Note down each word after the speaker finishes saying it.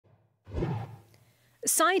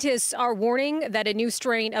Scientists are warning that a new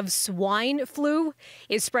strain of swine flu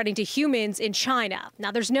is spreading to humans in China.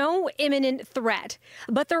 Now, there's no imminent threat,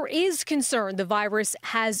 but there is concern the virus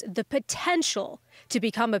has the potential to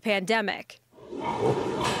become a pandemic.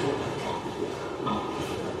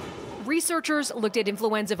 Researchers looked at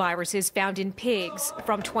influenza viruses found in pigs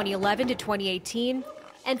from 2011 to 2018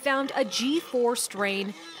 and found a G4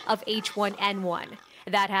 strain of H1N1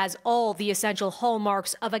 that has all the essential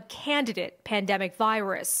hallmarks of a candidate pandemic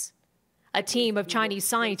virus. A team of Chinese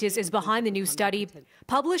scientists is behind the new study,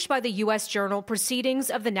 published by the U.S. journal Proceedings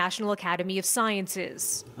of the National Academy of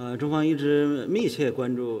Sciences.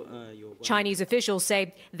 Chinese officials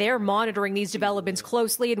say they're monitoring these developments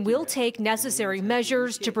closely and will take necessary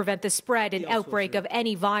measures to prevent the spread and outbreak of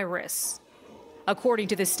any virus. According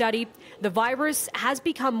to the study, the virus has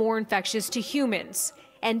become more infectious to humans,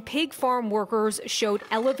 and pig farm workers showed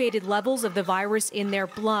elevated levels of the virus in their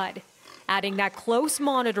blood, adding that close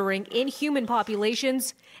monitoring in human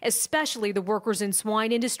populations, especially the workers in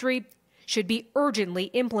swine industry, should be urgently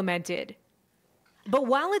implemented. But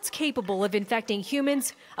while it's capable of infecting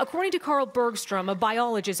humans, according to Carl Bergstrom, a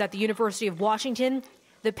biologist at the University of Washington,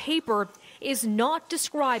 the paper is not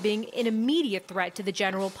describing an immediate threat to the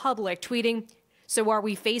general public, tweeting, "So are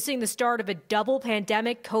we facing the start of a double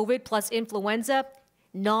pandemic, COVID plus influenza?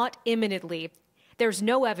 Not imminently. There's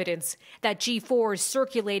no evidence that G4 is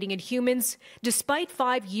circulating in humans, despite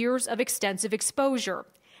 5 years of extensive exposure.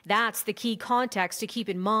 That's the key context to keep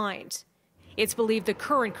in mind." It's believed the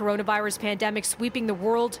current coronavirus pandemic sweeping the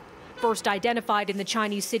world, first identified in the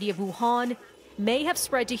Chinese city of Wuhan, may have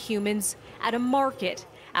spread to humans at a market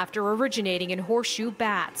after originating in horseshoe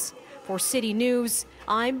bats. For City News,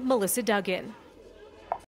 I'm Melissa Duggan.